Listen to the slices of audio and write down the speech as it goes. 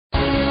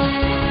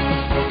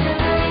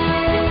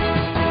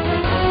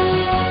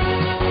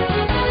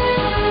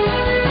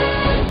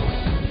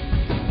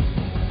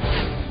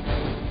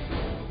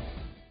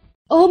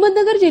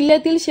अहमदनगर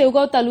जिल्ह्यातील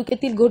शेवगाव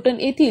तालुक्यातील घोटण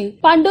येथील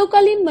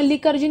पांडवकालीन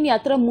मल्लिकार्जुन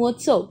यात्रा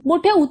महोत्सव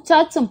मोठ्या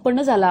उत्साहात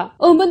संपन्न झाला।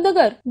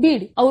 अहमदनगर,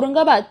 बीड,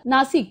 औरंगाबाद,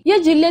 नाशिक या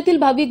जिल्ह्यातील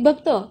भाविक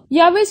भक्त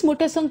यावेळेस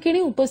मोठ्या संख्येने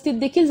उपस्थित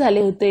देखील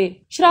झाले होते।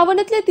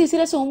 श्रावणातल्या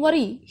तिसऱ्या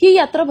सोमवारी ही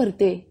यात्रा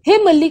भरते। हे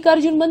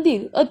मल्लिकार्जुन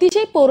मंदिर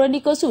अतिशय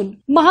पौराणिक असून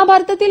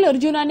महाभारतातील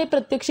अर्जुनाने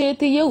प्रत्यक्ष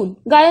येथे येऊन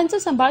गायांचा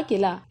सांभाळ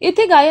केला।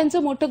 येथे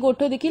गायांचं मोठं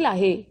गोठं देखील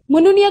आहे,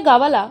 म्हणून या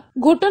गावाला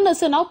घोटण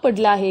असं नाव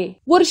पडलं आहे।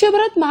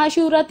 वर्षभरात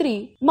महाशिवरात्री,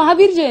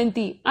 महावीर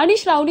जयंती आणि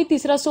श्रावणी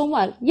तिसरा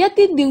सोमवार या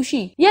 3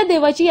 दिवशी या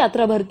देवाची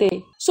यात्रा भरते।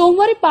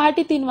 सोमवारी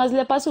पहाटे 3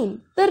 वाजल्यापासून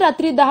तर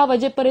रात्री 10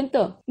 वाजेपर्यंत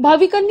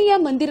भाविकांनी या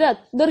मंदिरात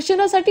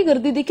दर्शनासाठी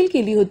गर्दी देखील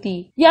केली होती।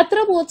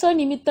 यात्रा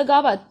महोत्सवानिमित्त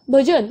गावात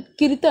भजन,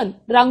 कीर्तन,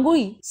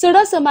 रांगोळी,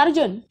 सडा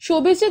समार्जन,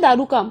 शोभेचे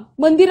दारूकाम,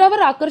 मंदिरावर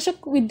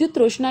आकर्षक विद्युत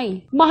रोषणाई,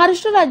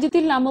 महाराष्ट्र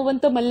राज्यातील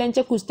नामवंत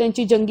मल्ल्यांच्या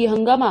कुस्त्यांची जंगी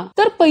हंगामा,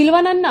 तर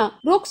पैलवानांना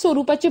रोख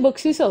स्वरूपाची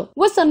बक्षिस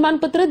व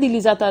सन्मानपत्र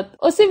दिली जातात,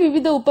 असे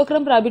विविध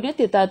उपक्रम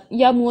राबविण्यात येतात।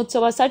 या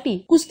महोत्सवासाठी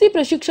कुस्ती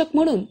प्रशिक्षक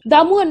म्हणून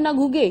दामू अण्णा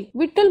घुगे,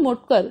 विठ्ठल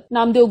मोटकर,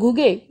 नामदेव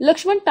घुगे,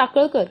 लक्ष्मण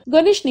टाकळकर,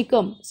 गणेश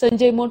निकम,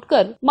 संजय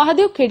मोटकर,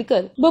 महादेव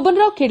खेडकर,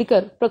 बबनराव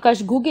खेडकर,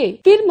 प्रकाश घुगे,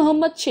 पीर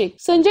मोहम्मद शेख,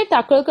 संजय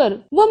टाकळकर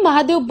व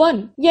महादेव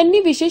बन यांनी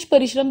विशेष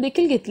परिश्रम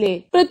देखील घेतले।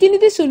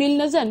 प्रतिनिधी सुनील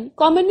नजन,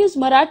 कॉमन न्यूज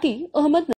मराठी, अहमदनगर।